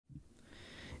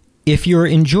If you're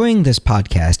enjoying this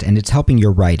podcast and it's helping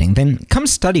your writing, then come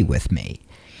study with me.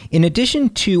 In addition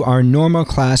to our normal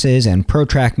classes and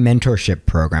ProTrack mentorship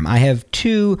program, I have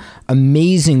 2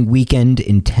 amazing weekend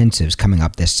intensives coming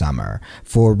up this summer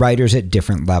for writers at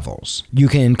different levels. You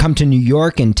can come to New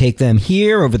York and take them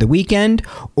here over the weekend,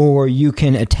 or you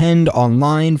can attend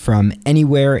online from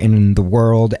anywhere in the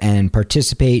world and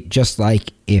participate just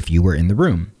like if you were in the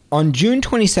room. On June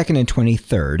 22nd and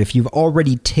 23rd, if you've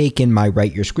already taken my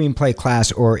Write Your Screenplay class,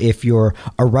 or if you're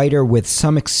a writer with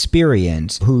some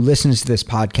experience who listens to this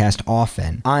podcast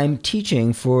often, I'm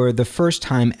teaching for the first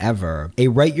time ever a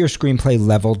Write Your Screenplay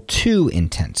Level 2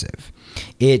 intensive.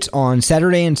 It's on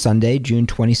Saturday and Sunday, June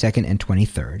 22nd and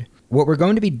 23rd. What we're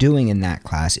going to be doing in that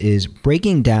class is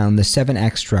breaking down the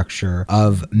 7-act structure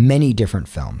of many different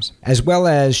films, as well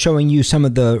as showing you some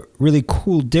of the really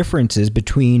cool differences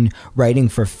between writing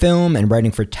for film and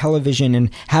writing for television and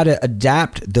how to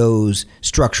adapt those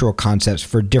structural concepts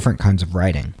for different kinds of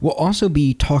writing. We'll also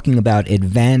be talking about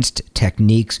advanced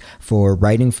techniques for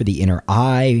writing for the inner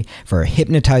eye, for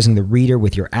hypnotizing the reader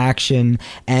with your action,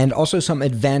 and also some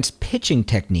advanced pitching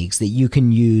techniques that you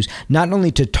can use not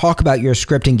only to talk about your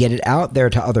script and get it out there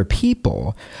to other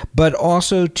people, but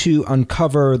also to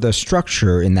uncover the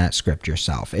structure in that script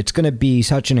yourself. It's going to be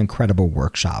such an incredible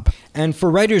workshop. And for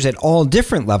writers at all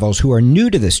different levels who are new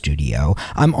to the studio,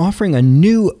 I'm offering a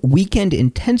new weekend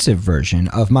intensive version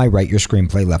of my Write Your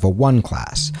Screenplay Level 1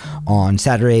 class on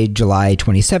Saturday, July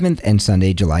 27th and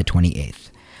Sunday, July 28th.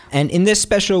 And in this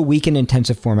special weekend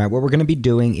intensive format, what we're going to be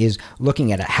doing is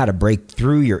looking at how to break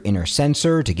through your inner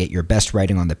censor to get your best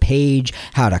writing on the page,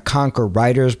 how to conquer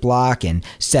writer's block and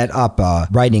set up a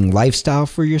writing lifestyle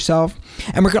for yourself.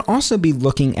 And we're going to also be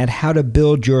looking at how to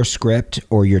build your script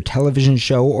or your television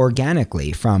show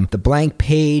organically, from the blank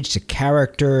page to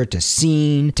character to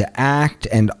scene to act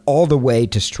and all the way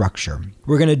to structure.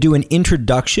 We're going to do an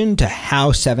introduction to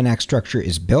how 7-act structure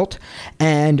is built,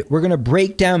 and we're going to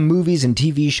break down movies and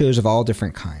TV shows of all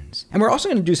different kinds. And we're also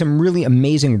going to do some really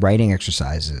amazing writing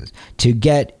exercises to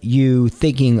get you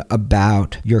thinking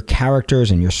about your characters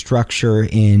and your structure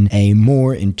in a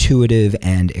more intuitive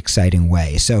and exciting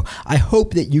way. So I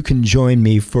hope that you can join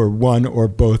me for one or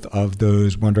both of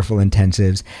those wonderful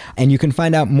intensives, and you can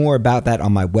find out more about that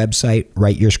on my website,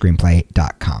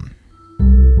 writeyourscreenplay.com.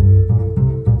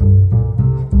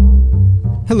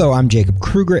 Hello, I'm Jacob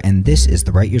Krueger, and this is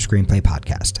the Write Your Screenplay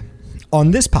podcast.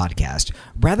 On this podcast,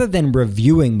 rather than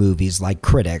reviewing movies like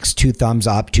critics, 2 thumbs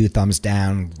up, 2 thumbs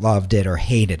down, loved it or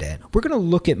hated it, we're going to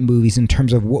look at movies in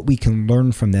terms of what we can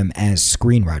learn from them as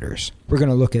screenwriters. We're going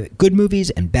to look at good movies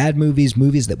and bad movies,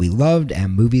 movies that we loved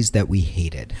and movies that we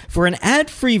hated. For an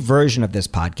ad-free version of this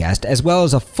podcast, as well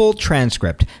as a full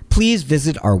transcript, please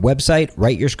visit our website,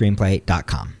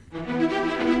 writeyourscreenplay.com.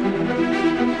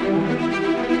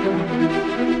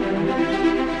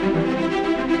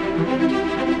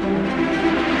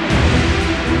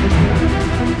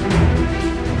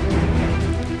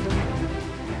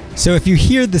 So if you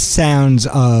hear the sounds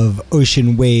of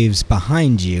ocean waves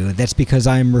behind you, that's because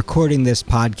I'm recording this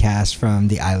podcast from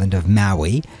the island of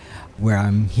Maui, where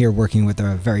I'm here working with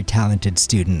a very talented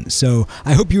student. So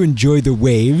I hope you enjoy the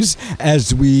waves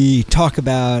as we talk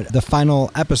about the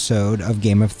final episode of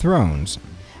Game of Thrones.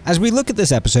 As we look at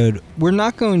this episode, we're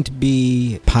not going to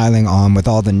be piling on with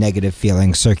all the negative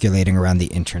feelings circulating around the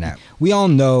internet. We all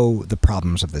know the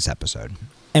problems of this episode.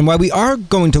 And while we are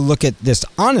going to look at this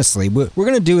honestly, what we're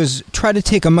going to do is try to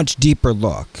take a much deeper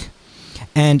look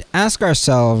and ask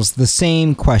ourselves the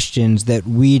same questions that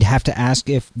we'd have to ask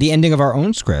if the ending of our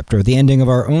own script or the ending of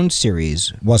our own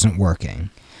series wasn't working.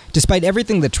 Despite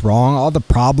everything that's wrong, all the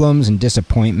problems and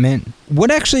disappointment, what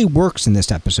actually works in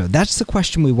this episode? That's the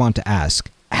question we want to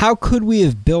ask. How could we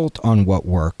have built on what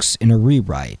works in a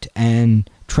rewrite and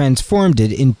transformed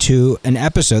it into an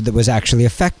episode that was actually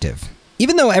effective?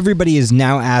 Even though everybody is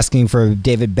now asking for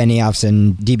David Benioff's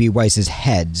and D.B. Weiss's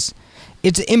heads,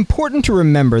 it's important to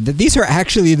remember that these are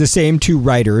actually the same 2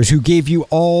 writers who gave you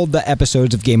all the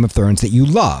episodes of Game of Thrones that you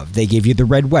love. They gave you The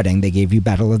Red Wedding, they gave you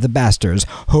Battle of the Bastards,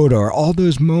 Hodor, all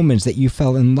those moments that you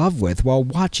fell in love with while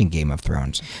watching Game of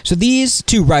Thrones. So these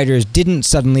 2 writers didn't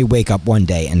suddenly wake up one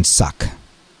day and suck.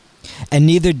 And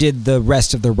neither did the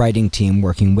rest of the writing team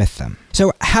working with them.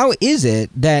 So how is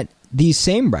it that these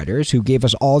same writers who gave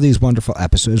us all these wonderful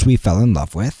episodes we fell in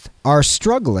love with are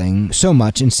struggling so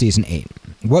much in season 8?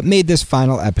 What made this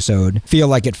final episode feel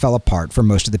like it fell apart for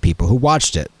most of the people who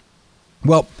watched it?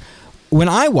 Well, when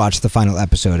I watched the final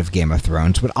episode of Game of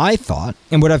Thrones, what I thought,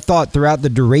 and what I've thought throughout the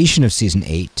duration of season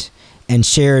 8, and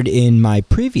shared in my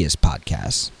previous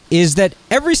podcasts, is that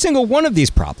every single one of these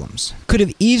problems could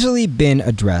have easily been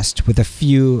addressed with a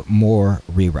few more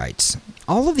rewrites.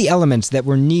 All of the elements that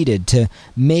were needed to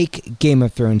make Game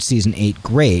of Thrones Season 8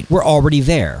 great were already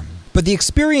there. But the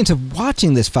experience of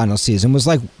watching this final season was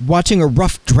like watching a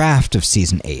rough draft of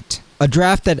Season 8. A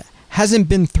draft that hasn't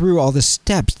been through all the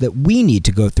steps that we need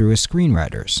to go through as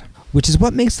screenwriters, which is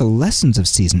what makes the lessons of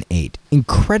Season 8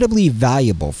 incredibly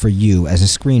valuable for you as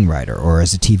a screenwriter or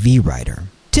as a TV writer.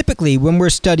 Typically, when we're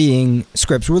studying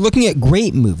scripts, we're looking at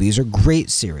great movies or great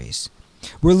series.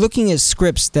 We're looking at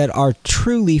scripts that are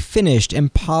truly finished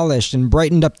and polished and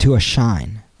brightened up to a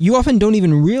shine. You often don't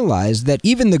even realize that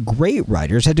even the great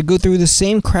writers had to go through the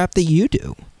same crap that you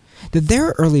do. That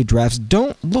their early drafts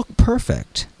don't look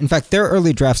perfect. In fact, their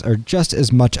early drafts are just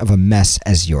as much of a mess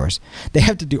as yours. They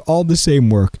have to do all the same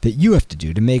work that you have to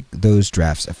do to make those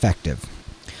drafts effective.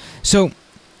 So,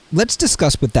 let's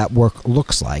discuss what that work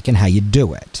looks like and how you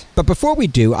do it. But before we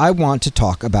do, I want to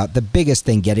talk about the biggest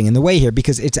thing getting in the way here,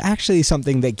 because it's actually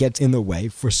something that gets in the way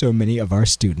for so many of our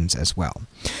students as well.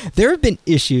 There have been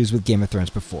issues with Game of Thrones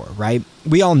before, right?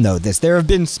 We all know this. There have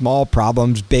been small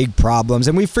problems, big problems,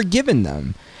 and we've forgiven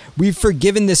them. We've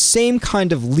forgiven the same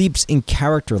kind of leaps in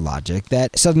character logic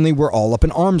that suddenly we're all up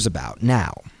in arms about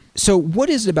now. So what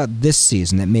is it about this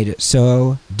season that made it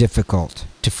so difficult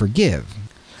to forgive?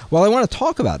 Well, I want to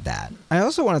talk about that. I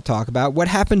also want to talk about what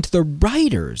happened to the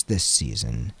writers this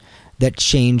season that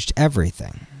changed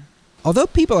everything. Although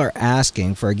people are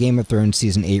asking for a Game of Thrones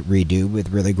Season 8 redo with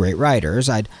really great writers,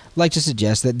 I'd like to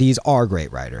suggest that these are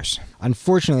great writers.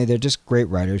 Unfortunately, they're just great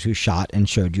writers who shot and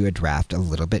showed you a draft a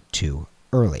little bit too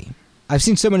early. I've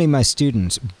seen so many of my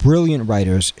students, brilliant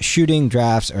writers, shooting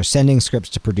drafts or sending scripts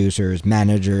to producers,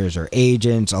 managers, or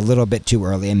agents a little bit too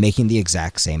early and making the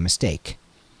exact same mistake.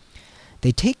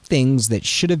 They take things that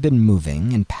should have been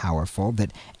moving and powerful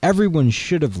that everyone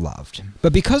should have loved,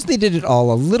 but because they did it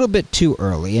all a little bit too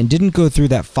early and didn't go through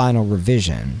that final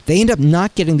revision, they end up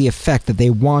not getting the effect that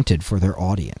they wanted for their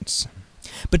audience.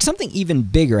 But something even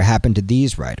bigger happened to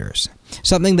these writers.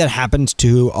 Something that happens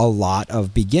to a lot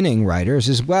of beginning writers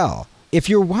as well. If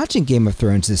you're watching Game of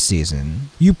Thrones this season,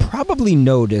 you probably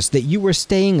noticed that you were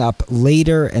staying up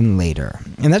later and later.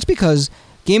 And that's because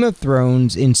Game of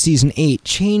Thrones in Season 8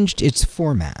 changed its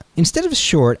format. Instead of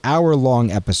short, hour-long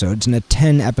episodes in a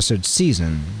 10-episode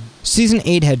season, Season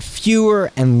 8 had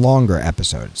fewer and longer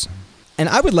episodes. And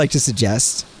I would like to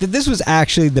suggest that this was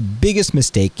actually the biggest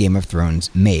mistake Game of Thrones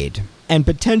made, and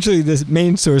potentially the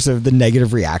main source of the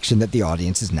negative reaction that the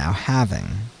audience is now having.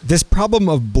 This problem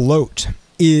of bloat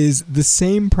is the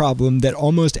same problem that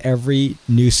almost every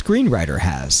new screenwriter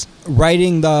has.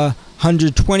 Writing the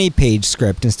 120-page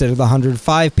script instead of the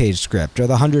 105-page script, or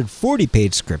the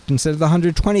 140-page script instead of the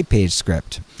 120-page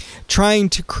script. Trying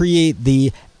to create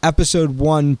the episode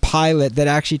 1 pilot that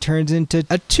actually turns into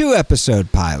a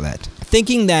 2-episode pilot.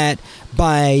 Thinking that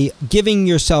by giving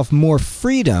yourself more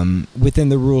freedom within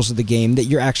the rules of the game that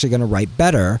you're actually going to write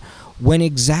better, when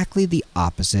exactly the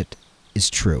opposite is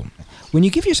true. When you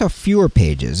give yourself fewer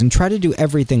pages and try to do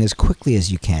everything as quickly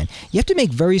as you can, you have to make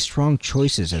very strong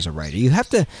choices as a writer. You have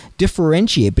to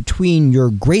differentiate between your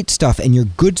great stuff and your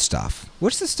good stuff.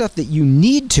 What's the stuff that you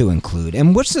need to include?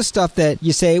 And what's the stuff that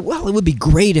you say, well, it would be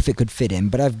great if it could fit in,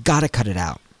 but I've got to cut it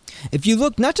out. If you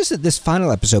look not just at this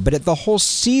final episode, but at the whole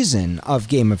season of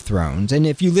Game of Thrones, and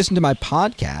if you listen to my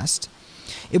podcast,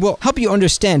 it will help you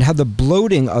understand how the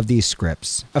bloating of these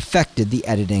scripts affected the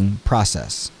editing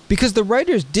process. Because the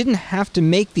writers didn't have to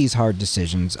make these hard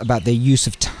decisions about their use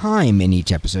of time in each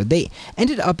episode. They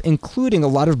ended up including a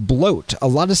lot of bloat, a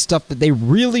lot of stuff that they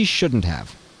really shouldn't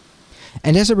have.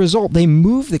 And as a result, they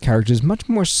move the characters much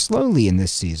more slowly in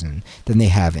this season than they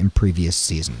have in previous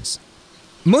seasons.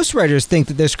 Most writers think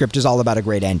that their script is all about a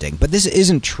great ending, but this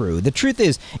isn't true. The truth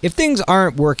is, if things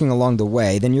aren't working along the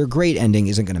way, then your great ending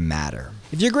isn't going to matter.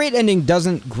 If your great ending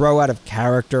doesn't grow out of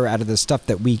character, out of the stuff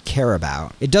that we care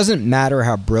about, it doesn't matter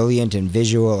how brilliant and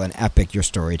visual and epic your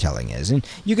storytelling is. And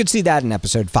you could see that in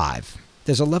episode 5.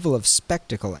 There's a level of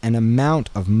spectacle and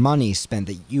amount of money spent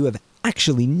that you have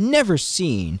actually never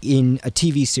seen in a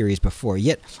TV series before,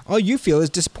 yet all you feel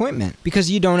is disappointment because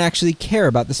you don't actually care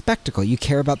about the spectacle, you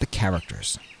care about the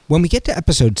characters. When we get to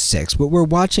episode 6, what we're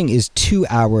watching is 2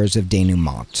 hours of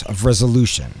denouement, of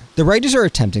resolution. The writers are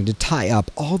attempting to tie up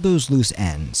all those loose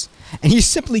ends, and you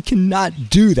simply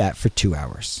cannot do that for 2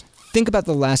 hours. Think about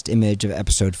the last image of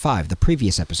episode 5, the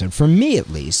previous episode. For me, at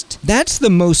least, that's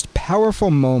the most powerful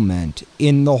moment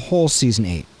in the whole season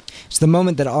 8. It's the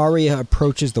moment that Arya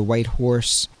approaches the white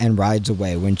horse and rides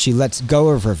away, when she lets go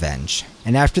of revenge.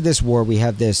 And after this war, we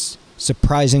have this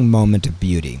surprising moment of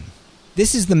beauty.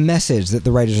 This is the message that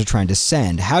the writers are trying to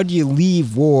send. How do you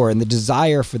leave war and the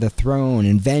desire for the throne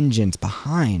and vengeance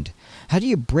behind? How do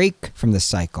you break from the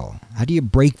cycle? How do you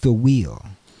break the wheel?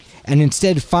 And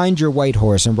instead find your white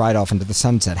horse and ride off into the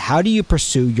sunset? How do you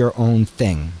pursue your own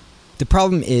thing? The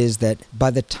problem is that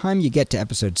by the time you get to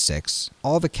episode 6,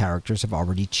 all the characters have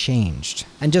already changed.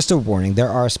 And just a warning, there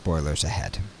are spoilers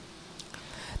ahead.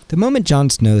 The moment Jon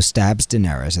Snow stabs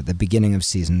Daenerys at the beginning of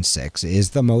season 6 is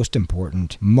the most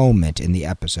important moment in the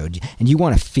episode, and you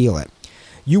want to feel it.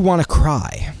 You want to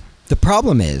cry. The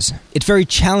problem is, it's very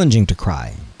challenging to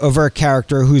cry over a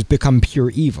character who's become pure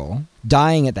evil,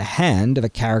 dying at the hand of a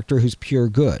character who's pure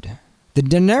good. The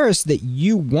Daenerys that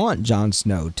you want Jon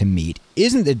Snow to meet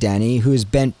isn't the Dany who is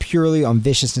bent purely on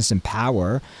viciousness and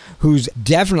power, who's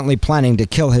definitely planning to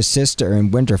kill his sister in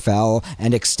Winterfell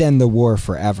and extend the war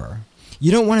forever.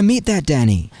 You don't want to meet that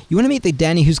Dany. You want to meet the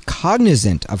Dany who's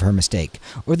cognizant of her mistake,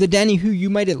 or the Dany who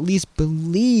you might at least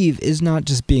believe is not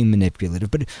just being manipulative,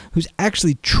 but who's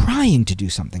actually trying to do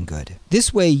something good.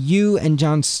 This way, you and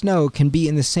Jon Snow can be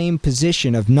in the same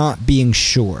position of not being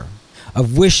sure,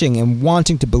 of wishing and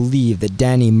wanting to believe that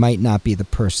Dany might not be the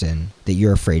person that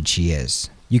you're afraid she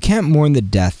is. You can't mourn the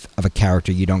death of a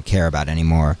character you don't care about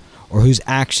anymore, or whose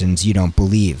actions you don't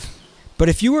believe. But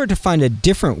if you were to find a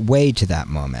different way to that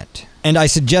moment, and I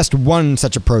suggest one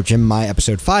such approach in my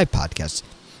episode 5 podcast,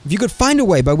 if you could find a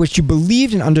way by which you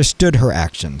believed and understood her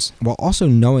actions, while also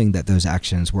knowing that those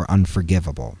actions were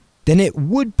unforgivable, then it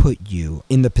would put you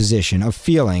in the position of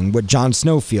feeling what Jon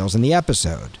Snow feels in the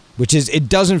episode, which is it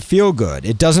doesn't feel good,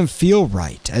 it doesn't feel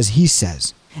right, as he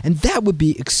says. And that would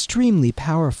be extremely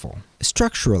powerful.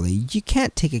 Structurally, you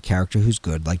can't take a character who's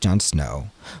good like Jon Snow,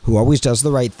 who always does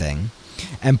the right thing,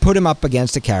 and put him up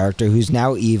against a character who's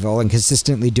now evil and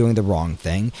consistently doing the wrong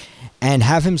thing, and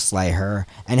have him slay her,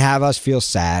 and have us feel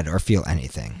sad or feel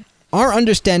anything. Our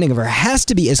understanding of her has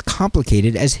to be as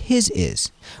complicated as his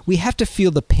is. We have to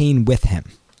feel the pain with him.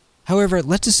 However,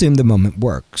 let's assume the moment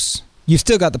works. You've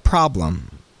still got the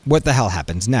problem. What the hell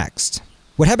happens next?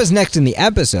 What happens next in the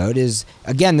episode is,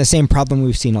 again, the same problem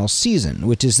we've seen all season,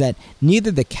 which is that neither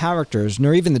the characters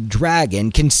nor even the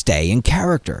dragon can stay in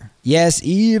character. Yes,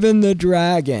 even the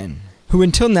dragon, who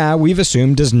until now we've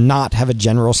assumed does not have a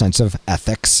general sense of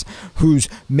ethics, whose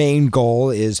main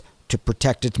goal is to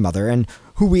protect its mother, and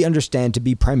who we understand to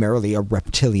be primarily a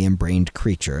reptilian-brained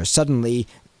creature. Suddenly,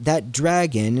 that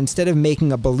dragon, instead of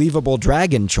making a believable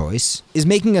dragon choice, is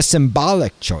making a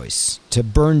symbolic choice to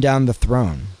burn down the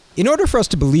throne. In order for us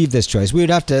to believe this choice, we would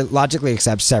have to logically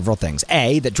accept several things.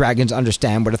 A, that dragons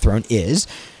understand what a throne is.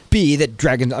 B, that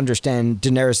dragons understand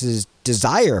Daenerys'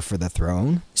 desire for the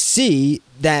throne. C,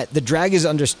 that the dragons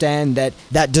understand that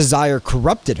that desire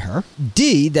corrupted her.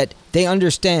 D, that they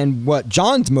understand what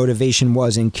Jon's motivation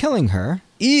was in killing her.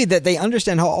 E, that they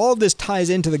understand how all this ties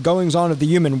into the goings-on of the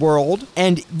human world.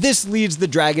 And this leads the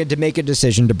dragon to make a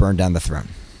decision to burn down the throne.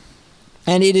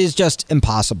 And it is just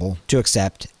impossible to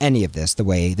accept any of this the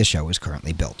way the show is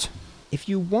currently built. If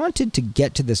you wanted to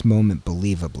get to this moment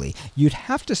believably, you'd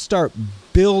have to start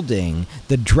building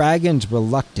the dragon's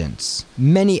reluctance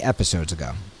many episodes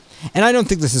ago. And I don't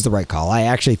think this is the right call. I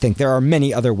actually think there are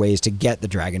many other ways to get the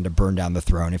dragon to burn down the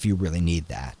throne if you really need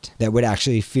that would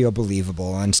actually feel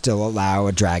believable and still allow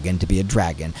a dragon to be a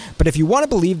dragon. But if you want to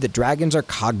believe that dragons are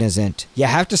cognizant, you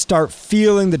have to start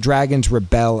feeling the dragons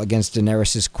rebel against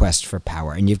Daenerys' quest for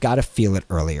power, and you've got to feel it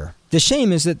earlier. The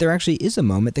shame is that there actually is a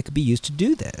moment that could be used to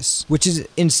do this, which is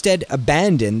instead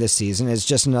abandoned this season as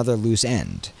just another loose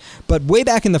end. But way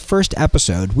back in the first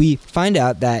episode, we find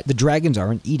out that the dragons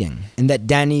aren't eating, and that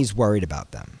Dany's worried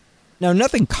about them. Now,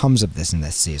 nothing comes of this in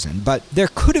this season, but there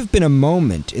could have been a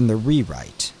moment in the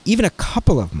rewrite, even a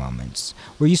couple of moments,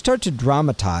 where you start to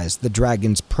dramatize the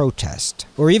dragon's protest,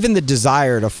 or even the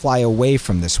desire to fly away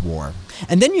from this war.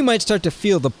 And then you might start to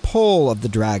feel the pull of the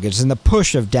dragons and the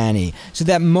push of Dany, so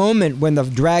that moment when the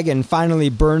dragon finally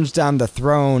burns down the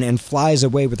throne and flies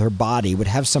away with her body would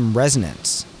have some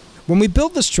resonance. When we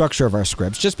build the structure of our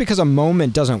scripts, just because a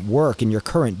moment doesn't work in your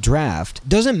current draft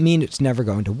doesn't mean it's never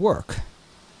going to work.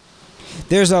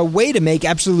 There's a way to make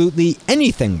absolutely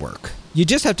anything work. You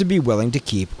just have to be willing to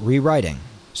keep rewriting.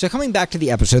 So coming back to the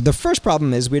episode, the first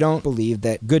problem is we don't believe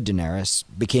that good Daenerys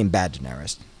became bad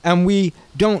Daenerys. And we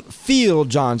don't feel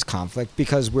Jon's conflict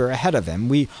because we're ahead of him.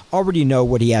 We already know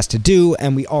what he has to do,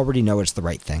 and we already know it's the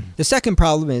right thing. The second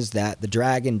problem is that the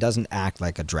dragon doesn't act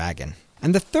like a dragon.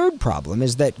 And the third problem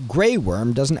is that Grey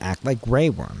Worm doesn't act like Grey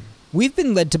Worm. We've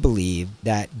been led to believe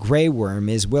that Grey Worm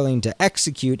is willing to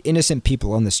execute innocent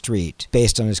people on the street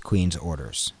based on his queen's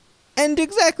orders. And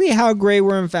exactly how Grey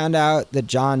Worm found out that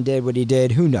Jon did what he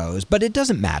did, who knows, but it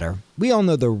doesn't matter. We all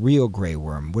know the real Grey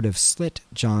Worm would have slit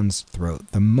Jon's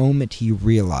throat the moment he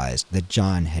realized that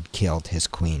Jon had killed his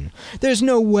queen. There's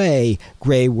no way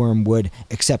Grey Worm would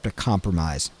accept a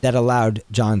compromise that allowed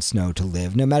Jon Snow to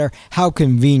live, no matter how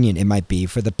convenient it might be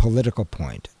for the political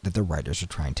point that the writers are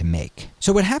trying to make.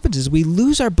 So what happens is we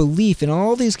lose our belief in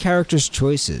all these characters'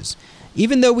 choices.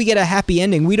 Even though we get a happy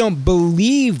ending, we don't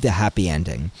believe the happy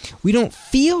ending. We don't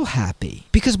feel happy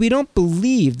because we don't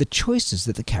believe the choices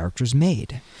that the characters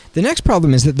made. The next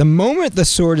problem is that the moment the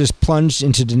sword is plunged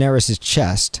into Daenerys'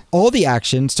 chest, all the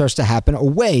action starts to happen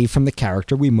away from the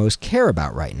character we most care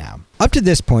about right now. Up to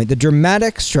this point, the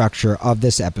dramatic structure of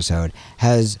this episode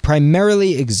has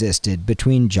primarily existed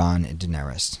between Jon and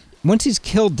Daenerys. Once he's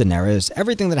killed Daenerys,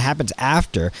 everything that happens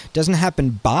after doesn't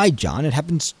happen by Jon, it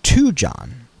happens to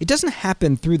Jon. It doesn't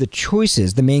happen through the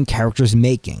choices the main character is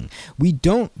making. We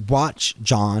don't watch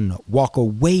Jon walk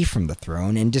away from the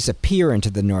throne and disappear into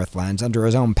the Northlands under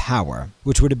his own power,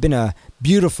 which would have been a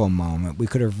beautiful moment we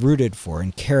could have rooted for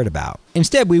and cared about.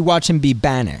 Instead, we watch him be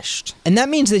banished. And that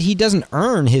means that he doesn't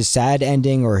earn his sad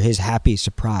ending or his happy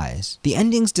surprise. The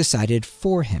ending's decided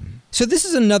for him. So this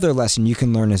is another lesson you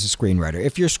can learn as a screenwriter.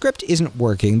 If your script isn't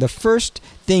working, the first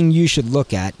thing you should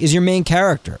look at is your main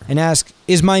character and ask,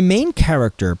 is my main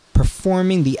character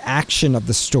performing the action of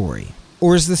the story?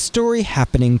 Or is the story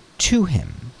happening to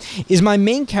him? Is my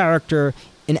main character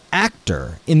an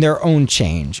actor in their own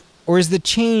change? Or is the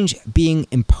change being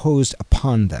imposed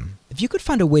upon them? If you could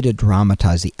find a way to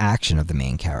dramatize the action of the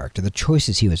main character, the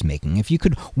choices he was making, if you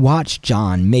could watch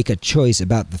Jon make a choice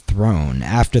about the throne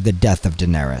after the death of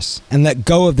Daenerys, and let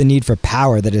go of the need for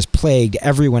power that has plagued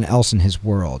everyone else in his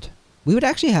world, we would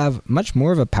actually have much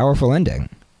more of a powerful ending.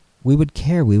 We would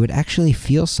care, we would actually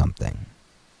feel something.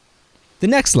 The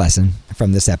next lesson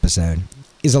from this episode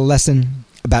is a lesson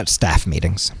about staff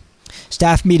meetings.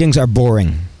 Staff meetings are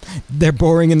boring. They're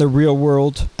boring in the real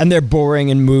world, and they're boring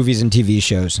in movies and TV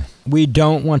shows. We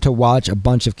don't want to watch a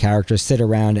bunch of characters sit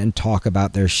around and talk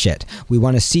about their shit. We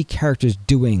want to see characters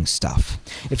doing stuff.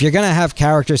 If you're going to have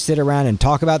characters sit around and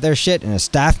talk about their shit in a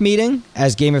staff meeting,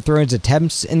 as Game of Thrones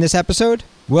attempts in this episode,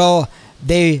 well,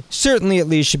 they certainly at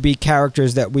least should be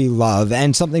characters that we love,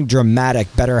 and something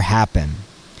dramatic better happen.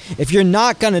 If you're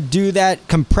not going to do that,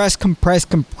 compress,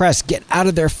 get out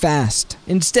of there fast.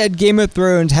 Instead, Game of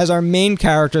Thrones has our main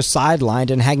character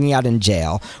sidelined and hanging out in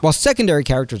jail, while secondary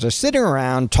characters are sitting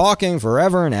around talking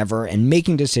forever and ever and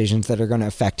making decisions that are going to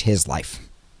affect his life.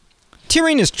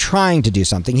 Tyrion is trying to do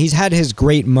something. He's had his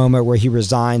great moment where he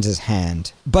resigns his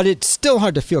hand, but it's still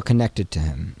hard to feel connected to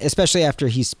him, especially after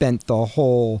he spent the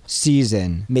whole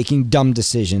season making dumb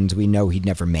decisions we know he'd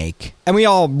never make. And we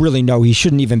all really know he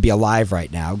shouldn't even be alive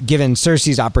right now, given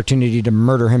Cersei's opportunity to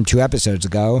murder him 2 episodes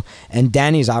ago, and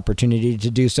Dany's opportunity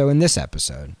to do so in this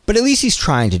episode. But at least he's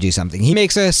trying to do something. He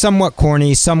makes a somewhat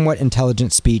corny, somewhat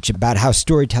intelligent speech about how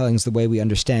storytelling's the way we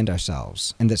understand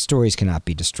ourselves, and that stories cannot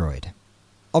be destroyed.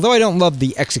 Although I don't love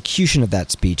the execution of that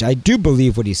speech, I do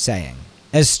believe what he's saying.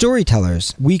 As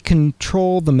storytellers, we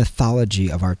control the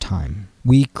mythology of our time.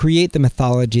 We create the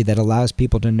mythology that allows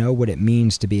people to know what it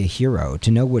means to be a hero,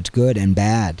 to know what's good and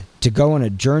bad, to go on a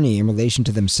journey in relation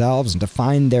to themselves and to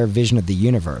find their vision of the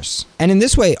universe. And in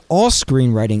this way, all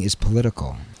screenwriting is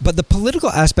political. But the political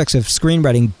aspects of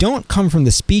screenwriting don't come from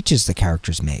the speeches the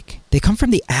characters make. They come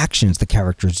from the actions the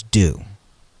characters do.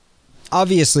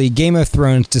 Obviously, Game of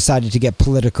Thrones decided to get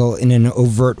political in an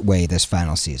overt way this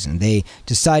final season. They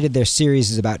decided their series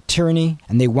is about tyranny,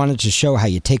 and they wanted to show how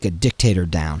you take a dictator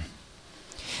down.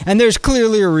 And there's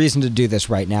clearly a reason to do this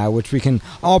right now, which we can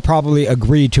all probably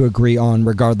agree on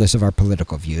regardless of our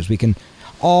political views. We can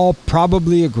all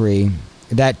probably agree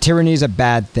that tyranny is a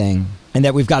bad thing, and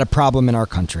that we've got a problem in our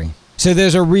country. So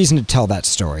there's a reason to tell that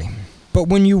story. But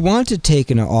when you want to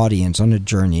take an audience on a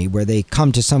journey where they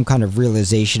come to some kind of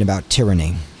realization about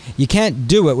tyranny, you can't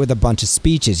do it with a bunch of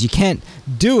speeches. You can't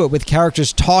do it with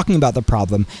characters talking about the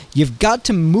problem. You've got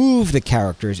to move the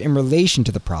characters in relation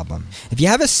to the problem. If you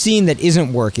have a scene that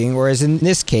isn't working, or as in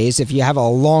this case, if you have a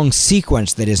long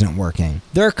sequence that isn't working,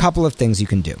 there are a couple of things you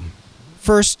can do.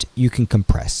 First, you can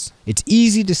compress. It's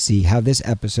easy to see how this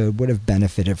episode would have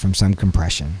benefited from some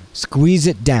compression. Squeeze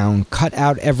it down, cut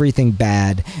out everything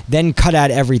bad, then cut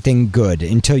out everything good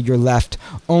until you're left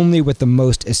only with the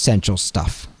most essential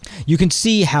stuff. You can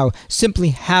see how simply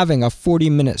having a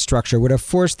 40-minute structure would have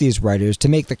forced these writers to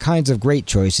make the kinds of great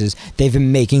choices they've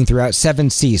been making throughout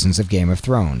 7 seasons of Game of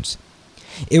Thrones.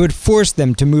 It would force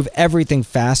them to move everything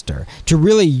faster, to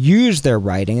really use their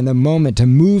writing in the moment to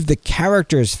move the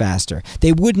characters faster.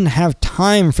 They wouldn't have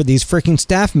time for these freaking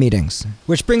staff meetings.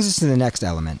 Which brings us to the next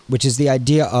element, which is the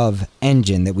idea of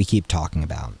engine that we keep talking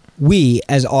about. We,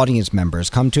 as audience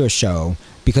members, come to a show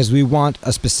because we want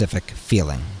a specific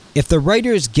feeling. If the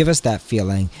writers give us that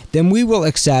feeling, then we will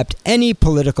accept any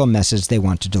political message they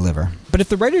want to deliver. But if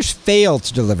the writers fail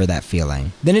to deliver that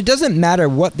feeling, then it doesn't matter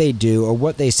what they do or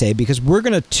what they say because we're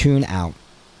going to tune out.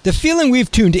 The feeling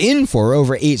we've tuned in for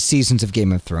over 8 seasons of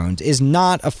Game of Thrones is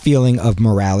not a feeling of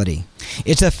morality.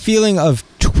 It's a feeling of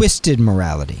twisted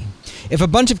morality. If a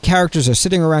bunch of characters are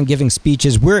sitting around giving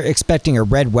speeches, we're expecting a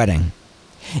red wedding.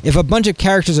 If a bunch of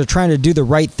characters are trying to do the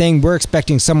right thing, we're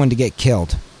expecting someone to get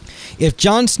killed. If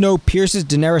Jon Snow pierces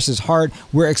Daenerys' heart,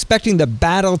 we're expecting the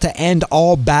battle to end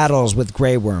all battles with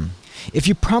Grey Worm. If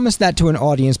you promise that to an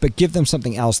audience but give them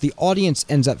something else, the audience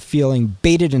ends up feeling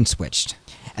baited and switched,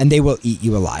 and they will eat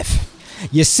you alive.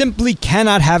 You simply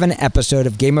cannot have an episode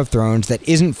of Game of Thrones that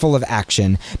isn't full of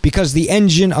action because the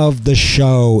engine of the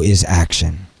show is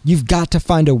action. You've got to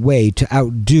find a way to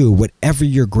outdo whatever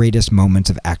your greatest moments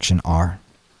of action are.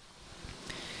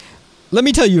 Let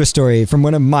me tell you a story from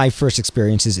one of my first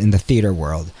experiences in the theater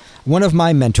world. One of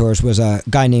my mentors was a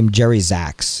guy named Jerry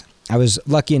Zaks. I was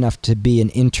lucky enough to be an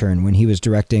intern when he was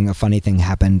directing A Funny Thing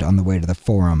Happened on the Way to the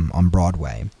Forum on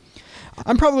Broadway.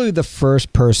 I'm probably the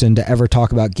first person to ever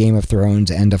talk about Game of Thrones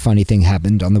and A Funny Thing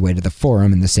Happened on the Way to the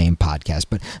Forum in the same podcast,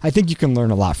 but I think you can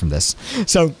learn a lot from this.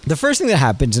 So the first thing that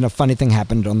happens in A Funny Thing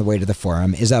Happened on the Way to the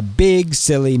Forum is a big,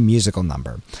 silly musical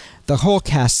number. The whole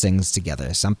cast sings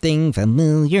together. Something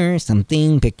familiar,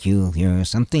 something peculiar,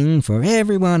 something for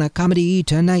everyone, a comedy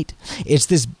tonight. It's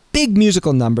this big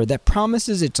musical number that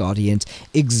promises its audience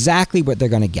exactly what they're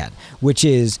going to get, which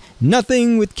is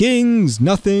nothing with kings,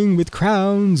 nothing with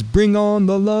crowns, bring on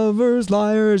the lovers,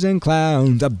 liars, and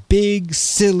clowns. A big,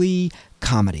 silly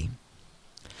comedy.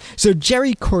 So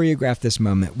Jerry choreographed this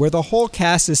moment where the whole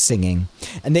cast is singing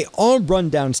and they all run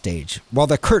downstage while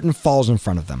the curtain falls in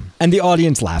front of them and the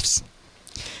audience laughs.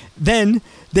 Then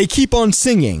they keep on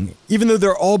singing even though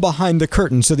they're all behind the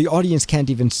curtain so the audience can't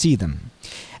even see them.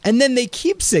 And then they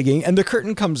keep singing and the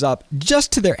curtain comes up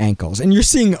just to their ankles and you're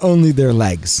seeing only their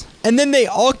legs. And then they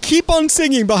all keep on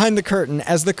singing behind the curtain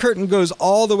as the curtain goes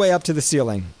all the way up to the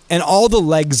ceiling and all the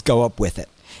legs go up with it.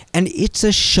 And it's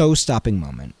a show-stopping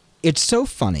moment. It's so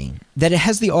funny that it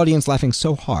has the audience laughing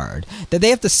so hard that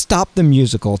they have to stop the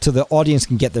musical till the audience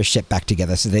can get their shit back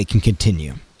together so they can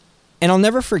continue. And I'll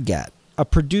never forget, a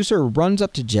producer runs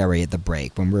up to Jerry at the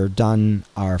break when we're done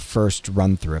our first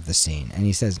run-through of the scene, and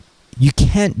he says, "You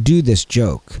can't do this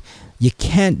joke. You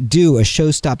can't do a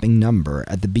show-stopping number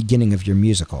at the beginning of your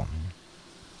musical."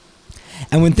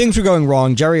 And when things were going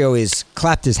wrong, Jerry always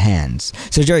clapped his hands.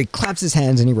 So Jerry claps his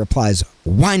hands and he replies,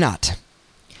 "Why not?"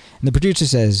 And the producer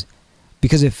says,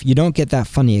 "Because if you don't get that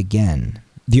funny again,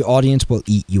 the audience will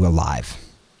eat you alive."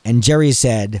 And Jerry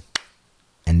said,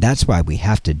 "And that's why we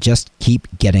have to just keep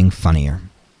getting funnier."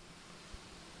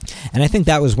 And I think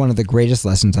that was one of the greatest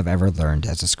lessons I've ever learned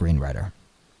as a screenwriter.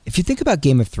 If you think about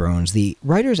Game of Thrones, the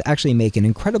writers actually make an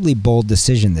incredibly bold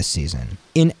decision this season.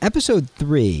 In episode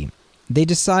 3, they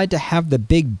decide to have the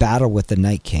big battle with the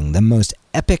Night King, the most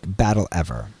epic battle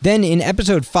ever. Then in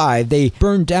episode 5, they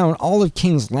burn down all of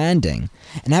King's Landing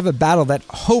and have a battle that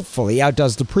hopefully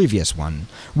outdoes the previous one.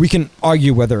 We can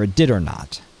argue whether it did or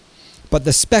not. But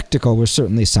the spectacle was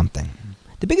certainly something.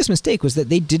 The biggest mistake was that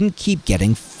they didn't keep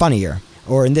getting funnier.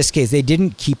 Or in this case, they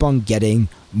didn't keep on getting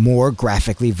more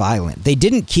graphically violent. They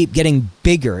didn't keep getting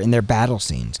bigger in their battle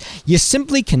scenes. You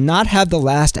simply cannot have the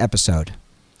last episode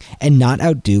and not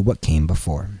outdo what came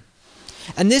before.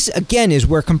 And this, again, is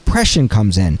where compression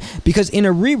comes in. Because in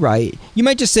a rewrite, you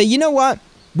might just say, you know what?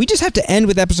 We just have to end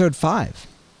with episode 5.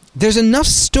 There's enough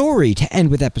story to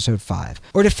end with episode 5.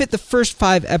 Or to fit the first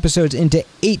 5 episodes into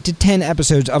 8 to 10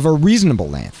 episodes of a reasonable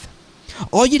length.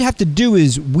 All you'd have to do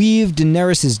is weave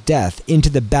Daenerys' death into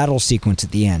the battle sequence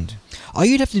at the end. All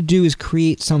you'd have to do is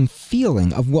create some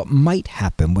feeling of what might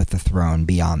happen with the throne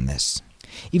beyond this.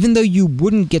 Even though you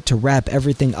wouldn't get to wrap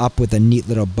everything up with a neat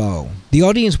little bow, the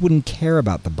audience wouldn't care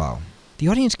about the bow. The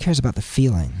audience cares about the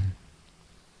feeling.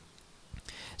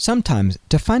 Sometimes,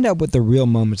 to find out what the real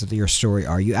moments of your story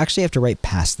are, you actually have to write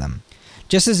past them.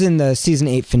 Just as in the season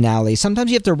 8 finale,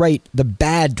 sometimes you have to write the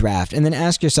bad draft and then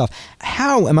ask yourself,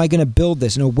 how am I going to build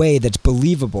this in a way that's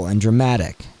believable and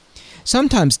dramatic?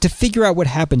 Sometimes, to figure out what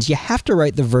happens, you have to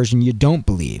write the version you don't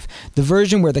believe, the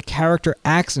version where the character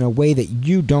acts in a way that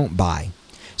you don't buy.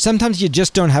 Sometimes you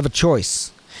just don't have a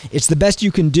choice. It's the best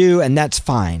you can do, and that's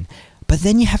fine. But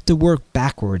then you have to work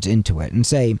backwards into it and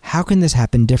say, how can this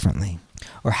happen differently?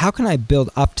 Or how can I build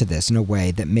up to this in a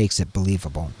way that makes it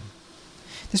believable?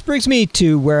 This brings me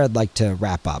to where I'd like to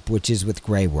wrap up, which is with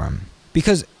Grey Worm.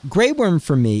 Because Grey Worm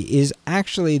for me is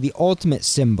actually the ultimate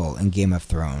symbol in Game of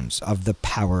Thrones of the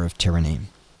power of tyranny.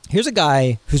 Here's a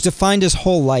guy who's defined his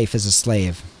whole life as a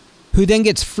slave, who then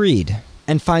gets freed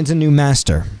and finds a new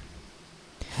master,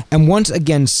 and once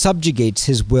again subjugates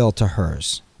his will to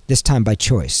hers, this time by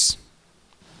choice.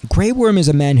 Grey Worm is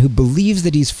a man who believes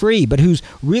that he's free, but who's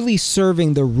really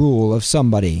serving the rule of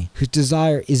somebody whose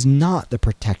desire is not the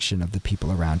protection of the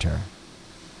people around her,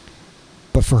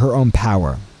 but for her own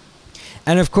power.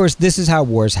 And of course, this is how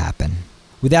wars happen.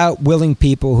 Without willing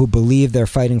people who believe they're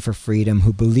fighting for freedom,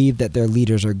 who believe that their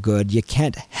leaders are good, you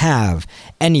can't have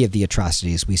any of the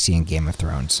atrocities we see in Game of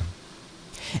Thrones.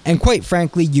 And quite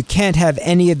frankly, you can't have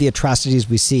any of the atrocities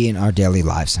we see in our daily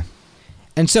lives.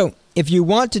 And so, if you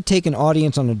want to take an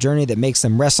audience on a journey that makes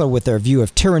them wrestle with their view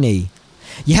of tyranny,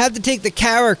 you have to take the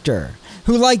character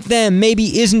who, like them,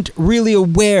 maybe isn't really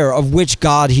aware of which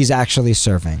god he's actually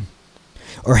serving,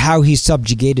 or how he's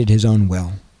subjugated his own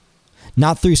will.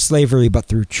 Not through slavery, but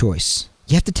through choice.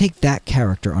 You have to take that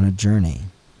character on a journey.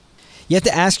 You have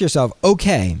to ask yourself,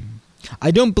 okay,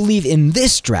 I don't believe in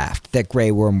this draft that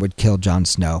Grey Worm would kill Jon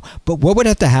Snow, but what would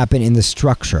have to happen in the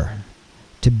structure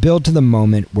to build to the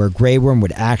moment where Grey Worm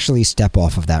would actually step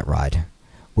off of that ride,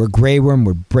 where Grey Worm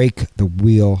would break the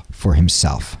wheel for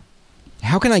himself?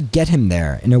 How can I get him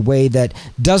there in a way that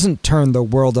doesn't turn the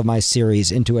world of my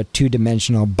series into a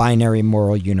two-dimensional binary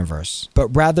moral universe, but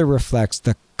rather reflects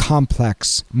the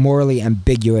complex, morally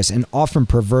ambiguous, and often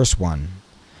perverse one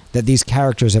that these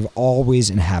characters have always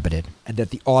inhabited and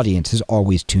that the audience has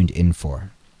always tuned in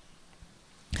for?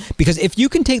 Because if you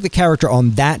can take the character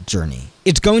on that journey,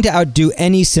 it's going to outdo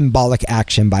any symbolic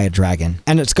action by a dragon,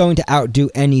 and it's going to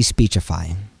outdo any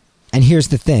speechifying. And here's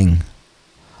the thing.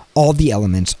 All the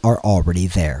elements are already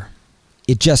there.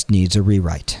 It just needs a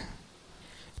rewrite.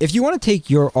 If you want to take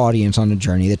your audience on a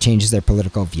journey that changes their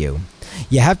political view,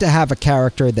 you have to have a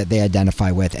character that they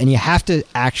identify with, and you have to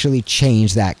actually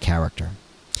change that character.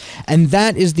 And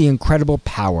that is the incredible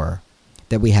power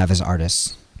that we have as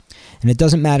artists. And it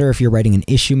doesn't matter if you're writing an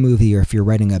issue movie or if you're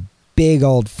writing a big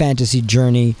old fantasy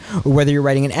journey, or whether you're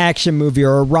writing an action movie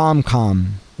or a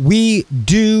rom-com. We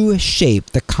do shape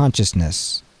the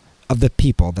consciousness of the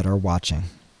people that are watching.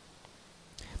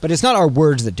 But it's not our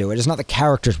words that do it. It's not the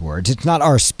characters' words. It's not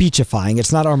our speechifying.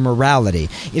 It's not our morality.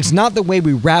 It's not the way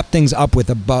we wrap things up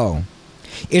with a bow.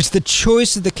 It's the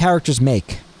choices the characters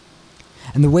make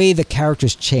and the way the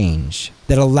characters change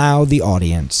that allow the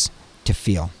audience to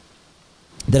feel,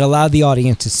 that allow the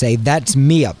audience to say, that's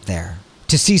me up there,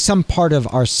 to see some part of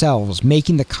ourselves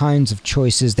making the kinds of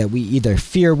choices that we either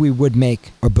fear we would make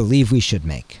or believe we should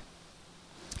make.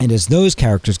 And as those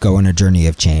characters go on a journey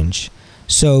of change,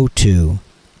 so too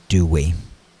do we.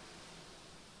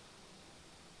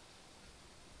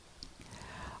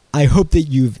 I hope that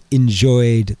you've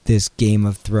enjoyed this Game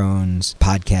of Thrones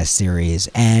podcast series,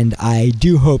 and I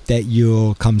do hope that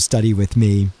you'll come study with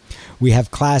me. We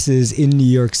have classes in New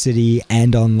York City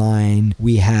and online.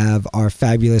 We have our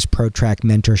fabulous ProTrack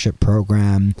mentorship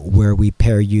program where we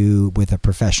pair you with a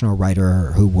professional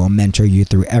writer who will mentor you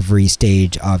through every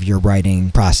stage of your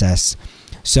writing process.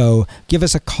 So give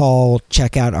us a call,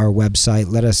 check out our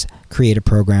website, let us create a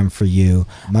program for you.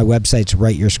 My website's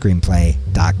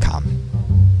writeyourscreenplay.com.